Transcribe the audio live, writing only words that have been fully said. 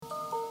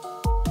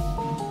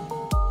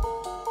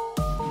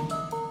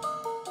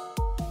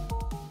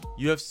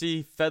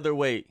UFC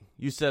featherweight,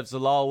 Youssef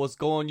Zalal. What's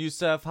going,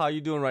 Youssef? How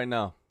you doing right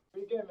now?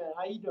 Pretty good, man.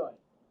 How you doing?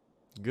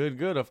 Good,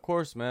 good. Of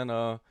course,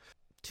 man.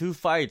 Two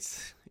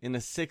fights in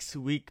a 6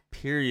 week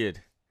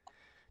period.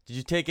 Did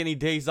you take any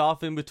days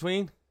off in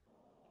between?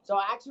 So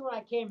actually, when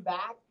I came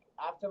back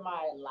after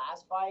my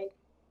last fight,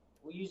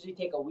 we usually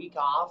take a week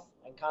off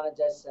and kind of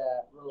just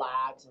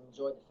relax and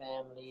enjoy the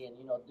family and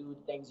do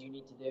the things you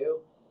need to do,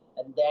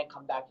 and then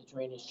come back to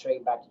training,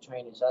 straight back to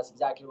training. So that's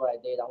exactly what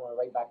I did. I went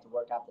right back to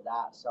work after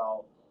that.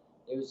 So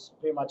it was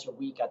pretty much a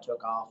week I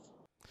took off.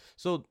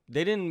 So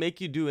they didn't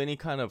make you do any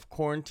kind of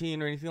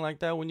quarantine or anything like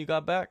that when you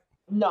got back?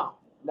 No,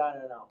 no,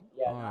 no, no.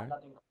 Yeah, All right.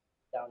 nothing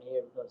down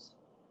here because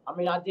I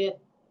mean I did.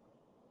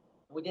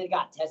 We did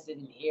got tested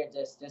in here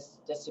just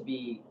to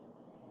be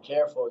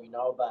careful.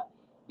 But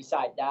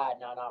beside that,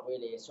 no, not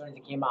really. As soon as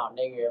it came out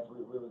negative,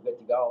 we were good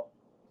to go.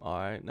 All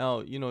right.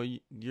 Now,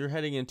 you're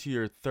heading into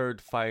your third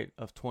fight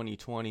of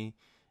 2020,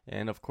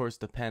 and of course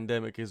the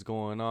pandemic is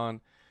going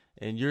on,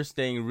 and you're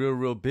staying real,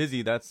 real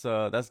busy. That's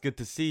good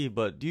to see.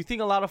 But do you think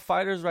a lot of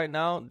fighters right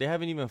now, they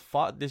haven't even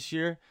fought this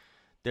year?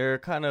 They're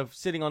kind of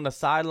sitting on the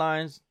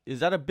sidelines. Is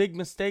that a big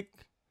mistake?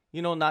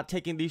 Not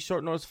taking these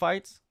short notice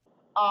fights?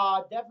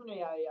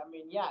 Definitely. I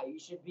mean, yeah, you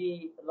should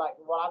be like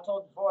what I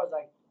told before is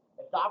like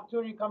if the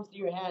opportunity comes to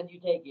your hand, you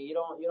take it. You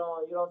don't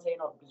say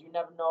no because you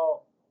never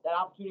know that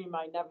opportunity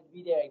might never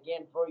be there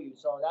again for you.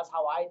 So that's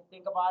how I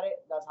think about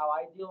it. That's how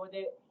I deal with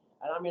it.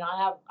 And I mean, I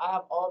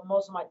have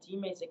most of my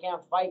teammates that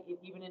can't fight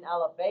even in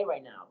LFA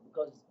right now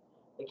because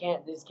they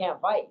just can't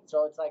fight.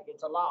 So it's like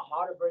it's a lot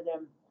harder for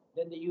them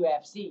than the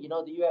UFC. The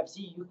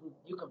UFC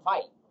you can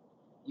fight,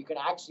 you can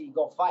actually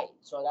go fight.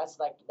 So that's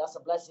a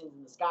blessing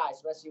in the sky,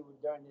 especially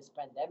during this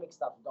pandemic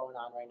stuff going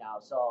on right now.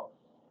 So,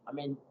 I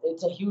mean,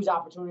 it's a huge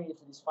opportunity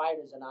for these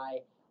fighters, and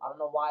I don't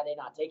know why they're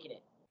not taking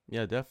it.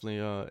 Yeah, definitely.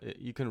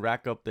 You can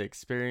rack up the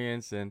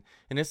experience, and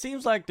it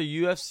seems like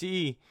the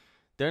UFC,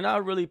 they're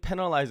not really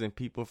penalizing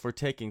people for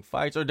taking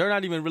fights, or they're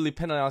not even really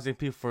penalizing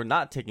people for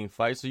not taking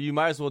fights. So you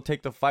might as well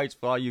take the fights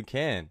for all you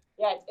can.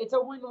 Yeah, it's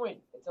a win-win.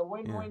 It's a Yeah.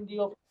 win-win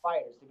deal for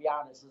fighters. To be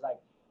honest, it's like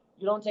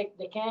you don't take.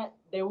 They can't.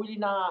 They're really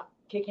not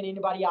kicking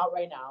anybody out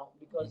right now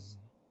because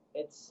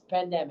it's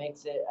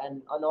pandemics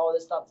and all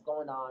this stuff's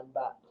going on.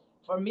 But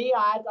for me,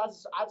 I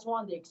just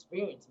want the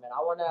experience, man.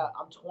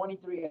 I'm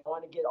 23. I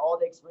want to get all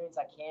the experience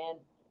I can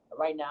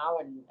right now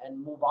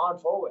and move on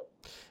forward.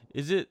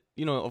 Is it,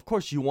 of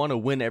course you want to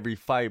win every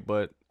fight,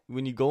 but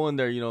when you go in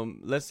there,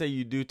 let's say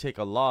you do take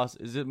a loss,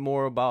 is it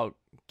more about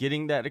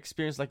getting that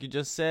experience like you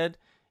just said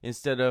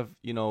instead of,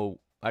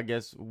 I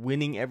guess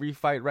winning every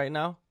fight right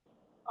now?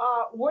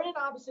 Winning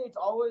obviously it's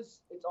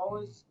always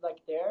like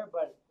there,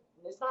 but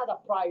it's not a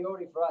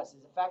priority for us.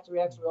 As a factory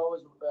X, we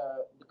always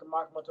the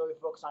Mark Motori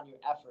focus on your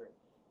effort.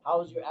 How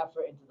was your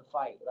effort into the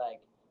fight?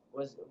 Like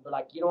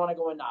you don't want to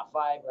go in that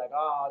fight like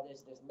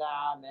this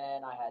nah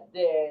man I had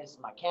this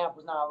my camp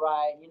was not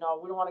right. We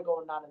don't want to go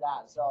in none of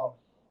that. So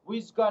we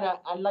just gonna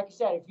and like you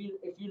said if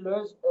you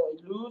lose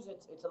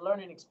it's a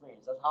learning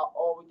experience. That's how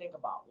all we think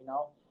about.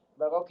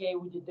 Like okay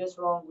we did this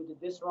wrong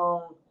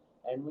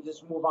and we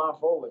just move on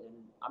forward. And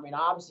I mean,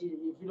 obviously,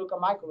 if you look at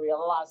my career, I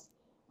lost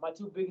my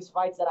two biggest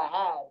fights that I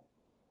had,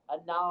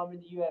 and now I'm in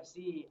the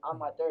UFC on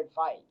my third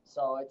fight.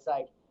 So it's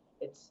like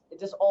it's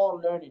just all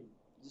learning.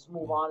 Just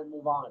move on and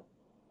move on.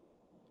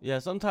 Yeah,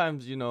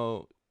 sometimes,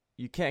 you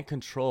can't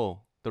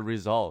control the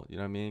result, you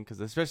know what I mean?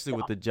 Because especially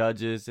with the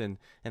judges and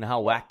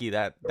how Yeah, wacky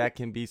that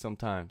can be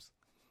sometimes.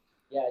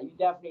 yeah, you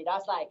definitely.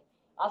 That's like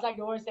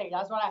the worst thing.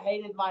 That's what I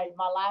hated my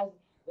last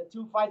the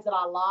two fights that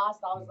I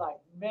lost. I was like,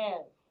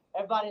 man,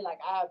 everybody like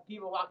I have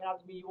people walking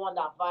up to me. You won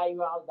that fight. I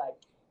was like,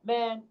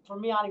 man, for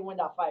me, I didn't win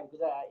that fight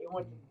because it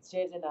went to the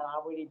decision and I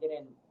really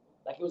didn't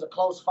like it was a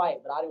close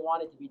fight, but I didn't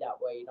want it to be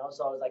that way.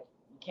 So I was like,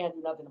 you can't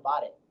do nothing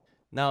about it.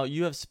 Now,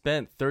 you have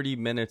spent 30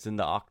 minutes in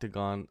the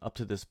octagon up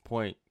to this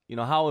point.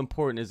 How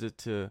important is it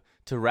to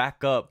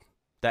rack up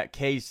that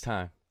cage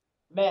time?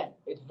 Man,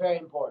 it's very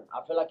important.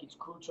 I feel like it's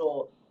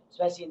crucial,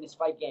 especially in this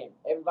fight game.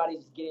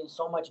 Everybody's getting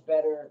so much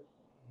better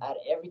at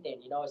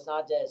everything. It's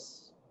not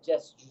just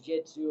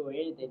jujitsu or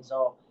anything.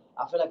 So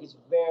I feel like it's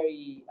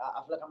very.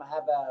 I feel like I'm gonna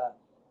have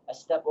a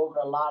step over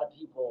a lot of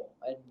people,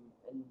 and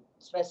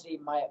especially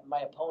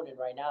my opponent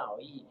right now.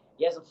 He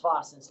hasn't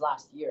fought since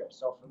last year.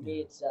 So for me,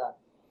 it's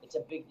a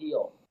big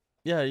deal.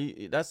 Yeah,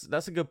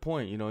 that's a good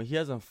point. He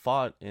hasn't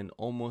fought in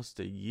almost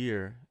a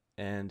year,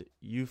 and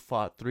you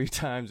fought three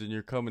times, and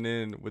you're coming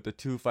in with a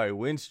two-fight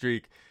win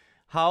streak.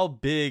 How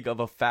big of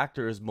a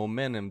factor is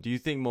momentum? Do you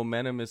think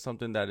momentum is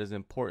something that is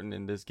important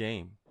in this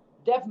game?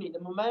 Definitely the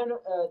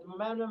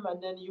momentum,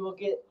 and then you will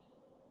get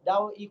that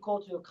will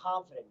equal to your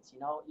confidence.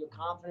 Your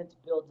confidence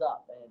builds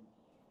up, and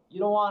you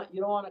don't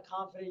want a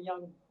confident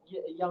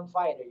young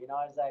fighter.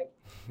 It's like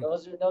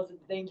those are the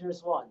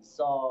dangerous ones.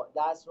 So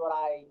that's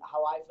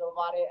how I feel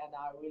about it, and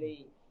I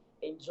really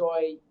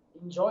enjoy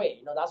enjoy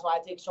it. That's why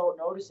I take short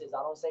notices.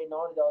 I don't say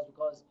no to those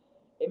because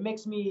it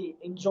makes me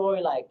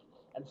enjoy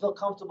and feel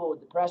comfortable with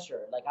the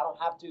pressure. Like I don't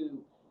have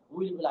to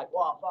really be like,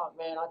 wow, fuck,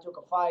 man, I took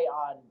a fight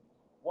on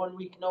 1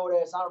 week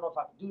notice. I don't know if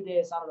I can do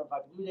this. I don't know if I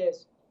can do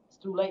this. It's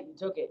too late. You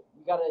took it.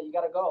 You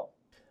gotta go.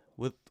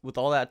 With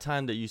all that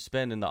time that you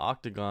spend in the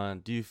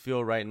octagon, do you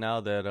feel right now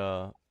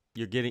that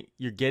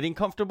you're getting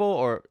comfortable,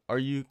 or are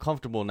you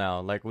comfortable now?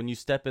 Like when you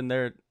step in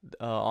there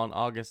on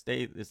August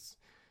 8th,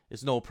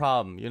 it's no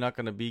problem. You're not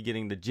gonna be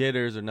getting the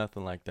jitters or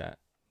nothing like that.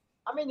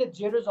 I mean, the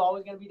jitters are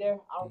always gonna be there.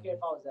 I don't care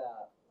if I was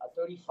a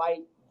 30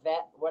 fight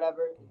vet,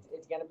 whatever.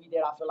 It's gonna be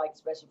there. I feel like,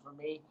 especially for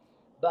me,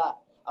 but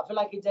I feel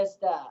like it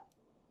just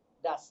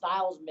that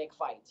styles make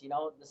fights. You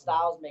know, the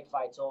styles make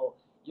fights. So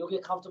you'll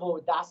get comfortable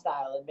with that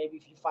style, and maybe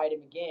if you fight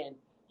him again,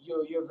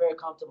 you're very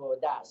comfortable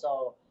with that.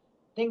 So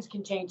things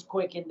can change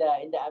quick in the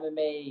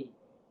MMA.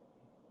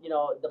 You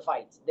know, the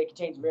fights, they can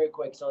change very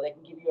quick. So they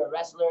can give you a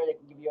wrestler, they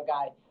can give you a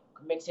guy who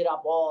can mix it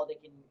up all. They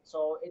can.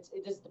 So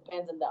it just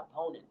depends on the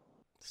opponent.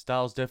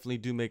 Styles definitely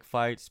do make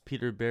fights.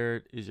 Peter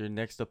Barrett is your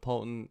next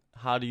opponent.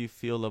 How do you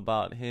feel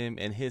about him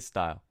and his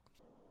style?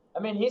 I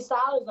mean, his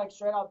style is like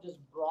straight up just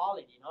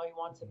brawling. You know, he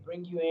wants to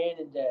bring you in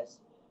and just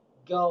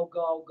go,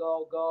 go,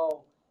 go,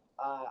 go.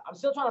 I'm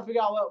still trying to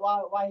figure out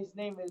why his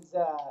name is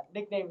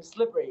nickname is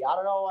Slippery. I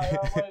don't know,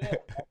 what it is.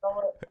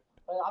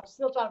 I'm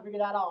still trying to figure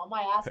that out. I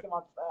might ask him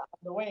on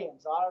the weigh-in,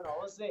 so I don't know.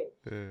 We'll see.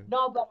 Yeah.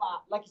 No, but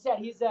like you said,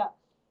 he's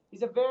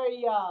a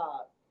very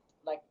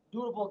like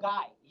durable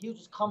guy. He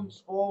just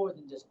comes forward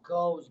and just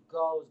goes,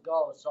 goes,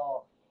 goes.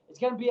 So it's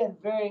gonna be a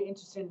very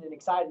interesting and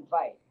exciting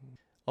fight.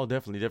 Oh,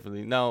 definitely,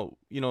 definitely. Now,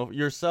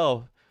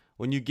 yourself,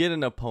 when you get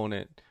an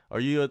opponent, are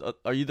you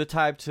the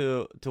type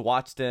to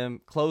watch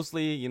them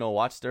closely?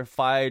 Watch their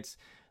fights,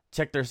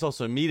 check their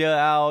social media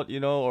out,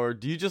 or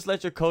do you just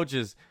let your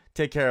coaches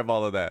take care of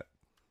all of that?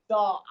 So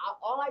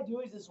all I do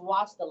is just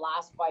watch the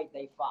last fight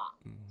they fought.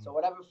 Mm-hmm. So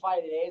whatever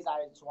fight it is,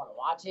 I just want to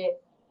watch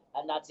it,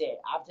 and that's it.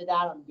 After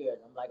that, I'm good.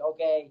 I'm like,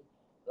 okay,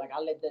 like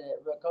I let the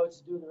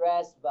coaches do the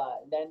rest,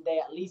 but then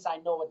at least I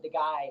know what the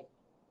guy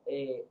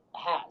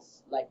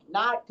has. Like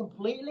not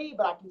completely,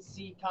 but I can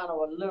see kind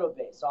of a little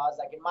bit. So I was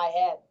like in my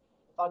head,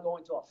 if I go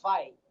into a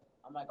fight,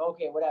 I'm like,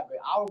 okay, whatever.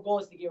 Our goal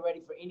is to get ready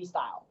for any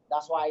style.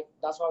 That's why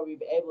we've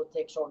been able to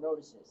take short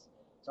notices.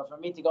 So for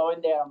me to go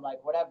in there, I'm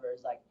like, whatever.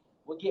 It's like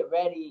we'll get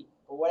ready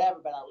for whatever,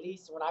 but at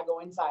least when I go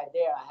inside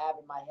there, I have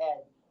in my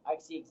head, I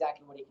can see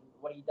exactly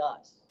what he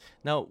does.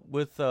 Now,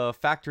 with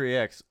Factory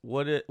X,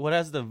 what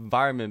has the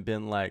environment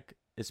been like,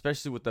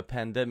 especially with the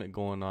pandemic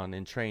going on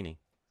in training?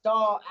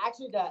 So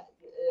actually, the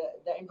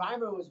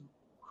environment was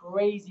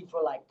crazy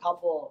for like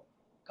couple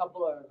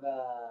of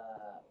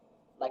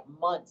like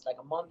months, like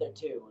a month or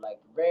two, like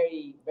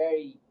very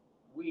very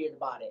weird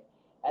about it.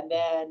 And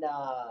then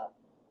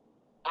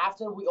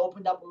after we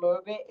opened up a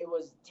little bit, it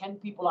was 10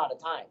 people at a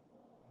time.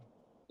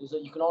 So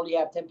you can only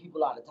have 10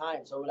 people at a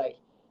time. So like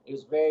it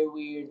was very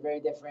weird, very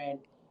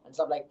different, and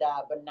stuff like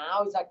that. But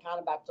now it's like kind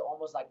of back to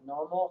almost like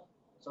normal.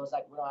 So it's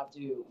like we don't have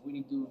to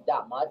really do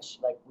that much.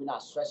 Like we're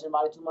not stressing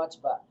about it too much.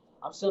 But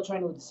I'm still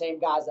training with the same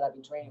guys that I've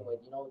been training with.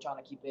 You know, trying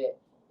to keep it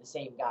the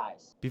same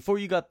guys. Before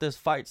you got this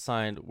fight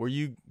signed, were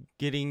you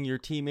getting your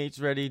teammates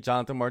ready?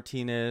 Jonathan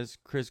Martinez,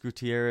 Chris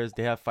Gutierrez,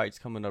 they have fights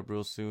coming up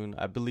real soon.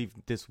 I believe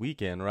this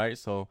weekend, right?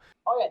 So.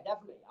 Oh yeah,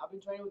 definitely. I've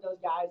been training with those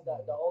guys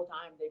the whole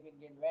time they've been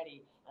getting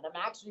ready, and I'm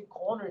actually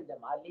cornering them.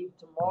 I leave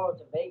tomorrow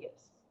to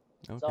Vegas,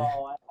 okay.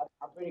 So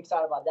I'm pretty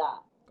excited about that.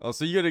 Oh,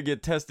 so you're gonna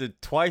get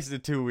tested twice in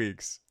 2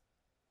 weeks?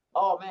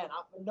 Oh man,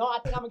 I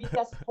think I'm gonna get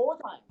tested 4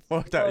 times.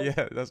 4 times,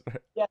 yeah, that's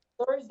right. Yeah,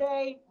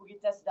 Thursday we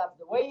get tested after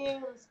the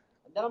weigh-ins,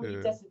 and then I'm gonna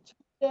get tested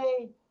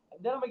Tuesday, and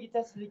then I'm gonna get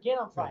tested again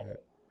on Friday.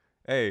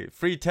 Hey,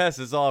 free test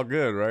is all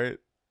good, right?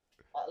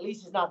 At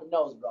least it's not the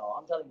nose, bro.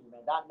 I'm telling you,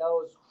 man, that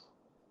nose,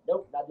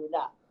 nope, not doing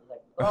that.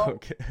 Like, bro,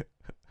 okay.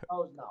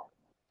 Nose, no.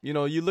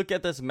 You look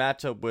at this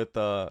matchup with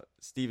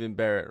Steven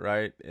Barrett,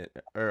 right?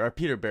 Or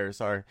Peter Barrett,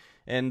 sorry.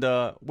 And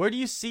where do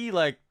you see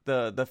like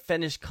the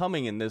finish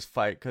coming in this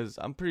fight? Because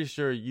I'm pretty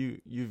sure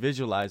you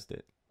visualized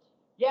it.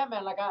 Yeah,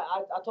 man. Like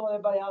I told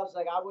everybody else,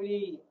 like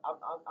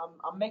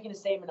I'm making a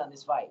statement on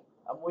this fight.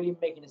 I'm really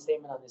making a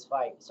statement on this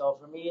fight. So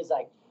for me, it's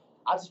like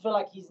I just feel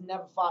like he's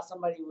never fought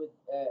somebody with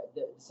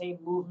the same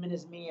movement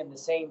as me and the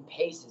same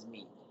pace as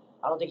me.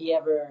 I don't think he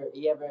ever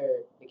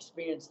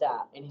experienced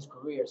that in his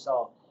career.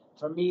 So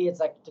for me, it's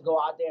like to go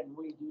out there and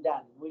really do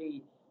that and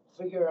really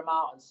figure him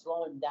out and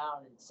slow him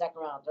down and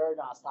second round, third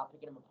round, stop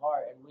picking him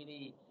apart and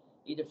really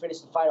either finish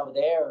the fight over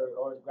there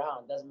or the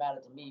ground. It doesn't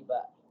matter to me,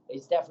 but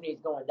it's definitely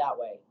going that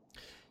way.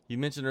 You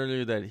mentioned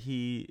earlier that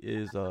he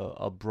is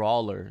a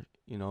brawler.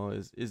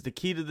 Is the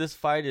key to this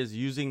fight is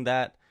using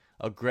that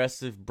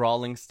aggressive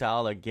brawling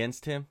style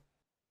against him?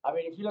 I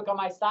mean, if you look at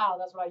my style,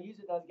 that's what I use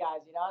with those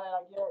guys. They're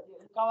like,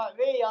 you come at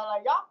me, I'm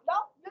like, no,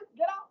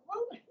 get out,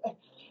 move.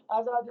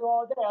 That's what I do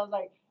all day. I was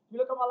like, if you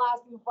look at my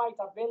last 2 fights,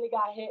 I barely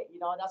got hit.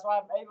 That's why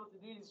I'm able to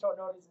do these short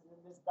notices and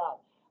this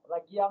stuff.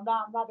 Like, yeah, I'm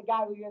not the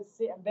guy who can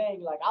sit and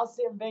bang. Like, I'll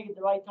sit and bang at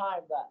the right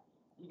time, but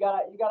you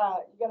gotta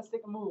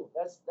stick and move.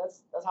 That's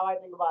how I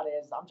think about it.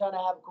 Is I'm trying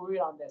to have a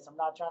career on this. I'm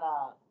not trying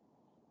to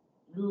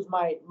lose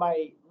my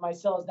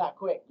cells that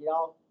quick.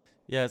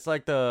 Yeah, it's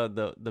like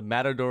the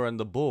Matador and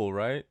the Bull,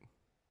 right?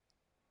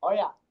 Oh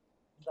yeah,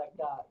 it's like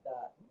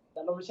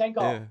the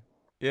Lomachenko. Yeah.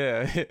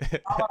 Yeah.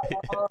 I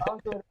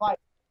was doing fight.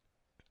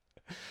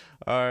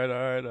 All right,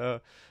 all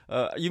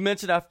right. You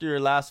mentioned after your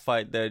last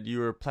fight that you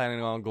were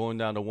planning on going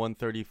down to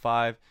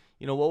 135.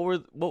 You know,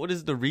 what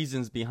is the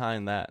reasons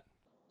behind that?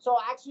 So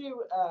actually,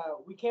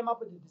 we came up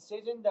with the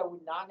decision that we're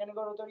not gonna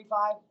go to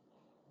 35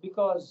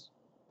 because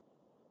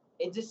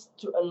it's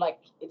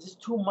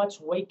just too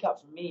much weight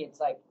cut for me. It's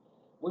like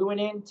we went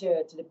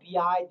into the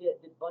PI, did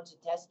a bunch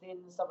of testing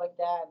and stuff like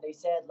that, and they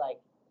said like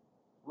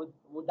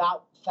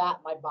without fat,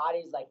 my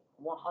body's like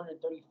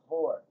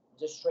 134,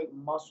 just straight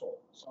muscle.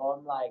 So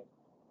I'm like,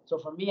 so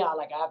for me, I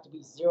have to be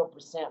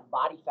 0%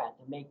 body fat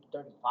to make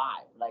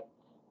 35. Like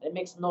it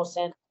makes no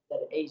sense at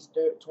age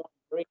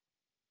 23,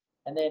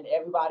 and then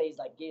everybody's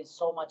like getting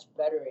so much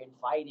better in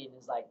fighting.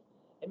 It's like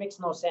it makes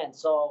no sense.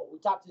 So we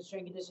talked to the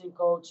strength conditioning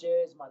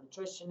coaches, my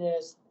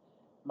nutritionist,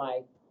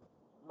 my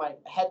my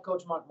head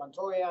coach Mark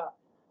Montoya,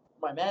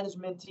 my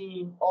management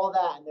team, all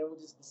that, and then we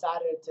just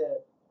decided to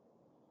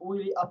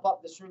really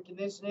up the strength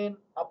conditioning,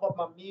 up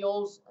my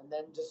meals, and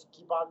then just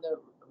keep on the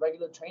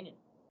regular training.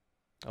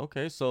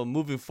 Okay, so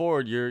moving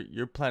forward,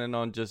 you're planning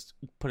on just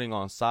putting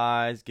on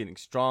size, getting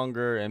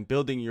stronger, and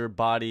building your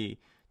body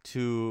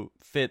to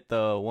fit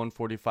the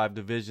 145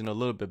 division a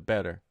little bit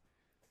better.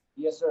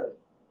 Yes, sir.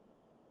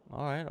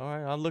 All right, all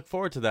right. I look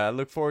forward to that. I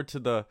look forward to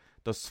the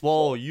Yes, sir.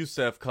 swole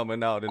Youssef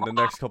coming out in the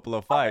next couple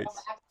of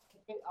fights. I'm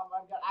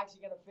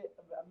actually gonna fit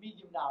a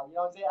medium now. You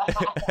know what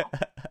I'm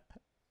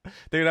saying?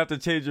 They're gonna have to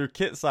change your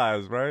kit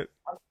size, right?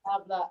 I'm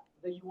gonna have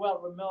the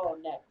UL Romero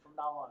neck from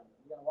now on.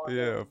 You're gonna want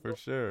Yeah, for to.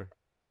 sure.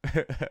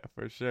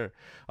 For sure.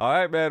 All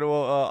right, man.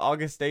 Well,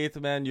 August 8th,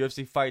 man,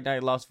 UFC Fight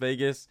Night, Las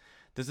Vegas.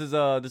 This is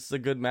a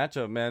good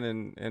matchup,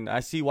 man, and I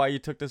see why you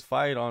took this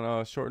fight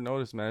on short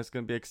notice, man. It's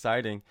gonna be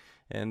exciting,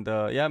 and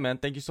yeah, man.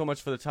 Thank you so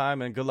much for the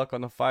time, and good luck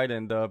on the fight,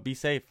 and be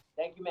safe.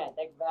 Thank you, man.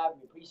 Thank you for having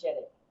me. Appreciate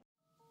it.